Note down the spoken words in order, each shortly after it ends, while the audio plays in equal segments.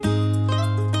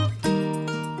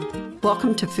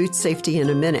Welcome to Food Safety in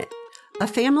a Minute. A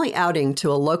family outing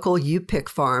to a local U-Pick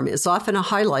farm is often a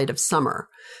highlight of summer.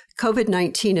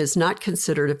 COVID-19 is not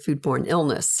considered a foodborne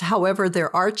illness. However,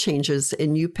 there are changes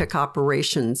in U-Pick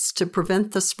operations to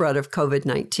prevent the spread of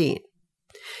COVID-19.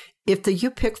 If the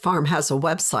U-Pick farm has a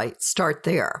website, start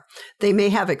there. They may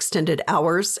have extended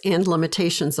hours and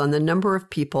limitations on the number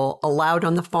of people allowed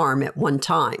on the farm at one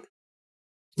time.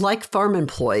 Like farm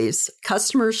employees,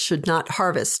 customers should not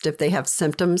harvest if they have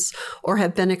symptoms or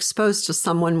have been exposed to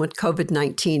someone with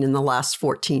COVID-19 in the last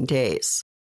 14 days.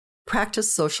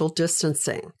 Practice social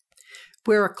distancing.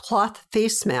 Wear a cloth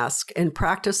face mask and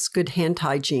practice good hand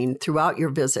hygiene throughout your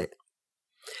visit.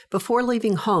 Before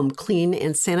leaving home, clean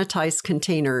and sanitize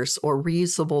containers or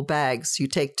reusable bags you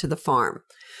take to the farm.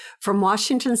 From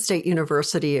Washington State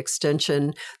University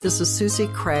Extension, this is Susie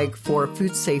Craig for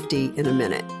Food Safety in a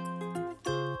Minute.